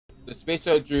The space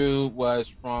I drew was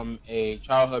from a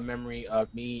childhood memory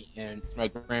of me and my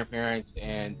grandparents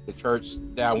and the church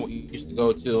that we used to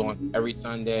go to on every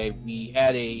Sunday. We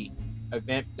had a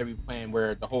event that we planned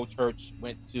where the whole church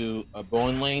went to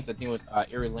bowling lanes. I think it was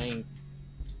Erie Lanes,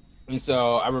 and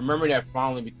so I remember that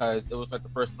fondly because it was like the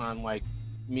first time like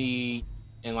me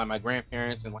and like my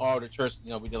grandparents and like, all the church,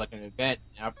 we did like an event.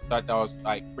 And I thought that was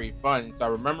like pretty fun. And so I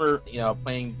remember,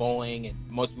 playing bowling and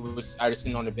most people was either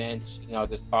sitting on the bench,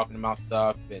 just talking about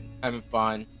stuff and having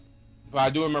fun. But I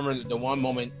do remember the one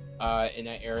moment in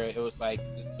that area. It was like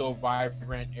it's so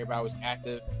vibrant. Everybody was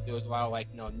active. There was a lot of like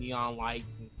neon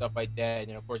lights and stuff like that. And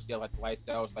then of course you had like the lights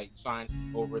that was like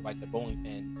shine over like the bowling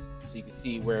pins, so you could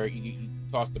see where you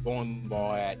toss the bowling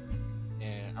ball at.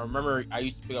 And I remember I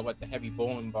used to pick up like the heavy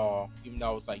bowling ball, even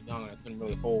though I was like young and I couldn't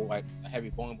really hold like a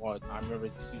heavy bowling ball at the time. I remember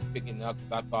just used to picking it up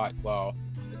because I thought, well,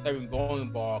 this heavy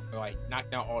bowling ball could like knock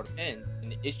down all the pins.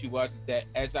 And the issue was is that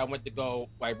as I went to go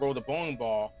like roll the bowling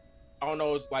ball, I don't know,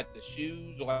 it was like the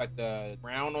shoes or like the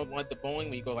ground on like the bowling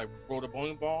when you go like roll the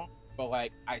bowling ball, but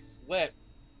like I slipped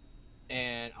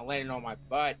and I landed on my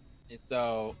butt. And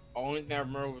so the only thing I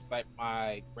remember was like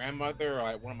my grandmother or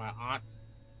like one of my aunts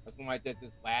or something like that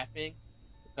just laughing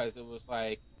because it was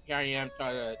like here I am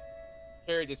trying to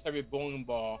carry this heavy bowling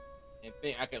ball and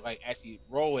think I could like actually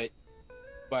roll it.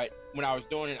 But when I was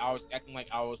doing it, I was acting like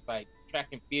I was like track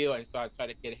and field, and so I tried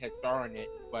to get a head start on it.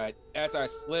 But as I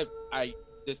slipped, I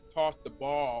just tossed the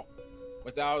ball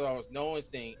without I was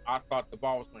noticing. I thought the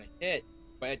ball was going to hit,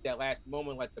 but at that last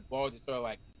moment, like the ball just sort of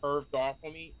like curved off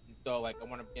on me, and so like I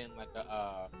wound up getting like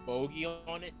a bogey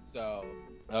on it. So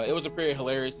it was a pretty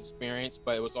hilarious experience,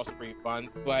 but it was also pretty fun.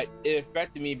 But it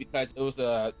affected me because it was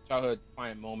a childhood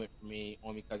defining moment for me,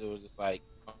 only because it was just like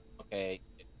okay,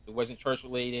 it wasn't church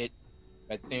related.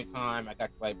 But at the same time, I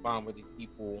got to like bond with these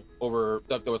people over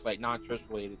stuff that was like non-church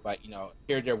related, but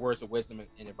hear their words of wisdom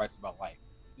and advice about life.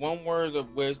 One word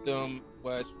of wisdom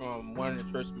was from one of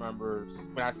the church members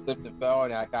when I slipped and fell,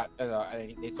 and I got.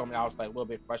 They told me I was like a little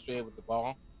bit frustrated with the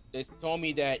ball. They told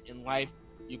me that in life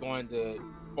you're going to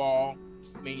fall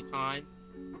many times,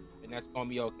 and that's going to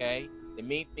be okay. The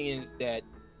main thing is that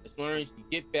as long as you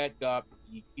get back up,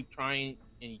 you keep trying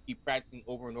and you keep practicing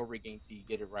over and over again until you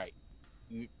get it right.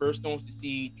 You first don't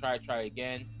succeed, try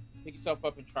again. Pick yourself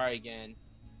up and try again,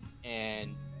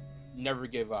 and never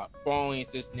give up. Falling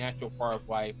is just natural part of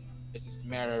life. It's just a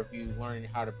matter of you learning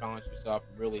how to balance yourself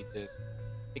and really just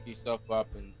pick yourself up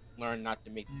and learn not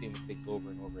to make the same mistakes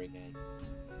over and over again.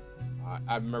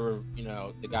 I remember,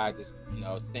 the guy just,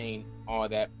 saying all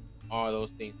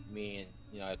those things to me,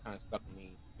 and it kind of stuck with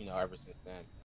me, ever since then.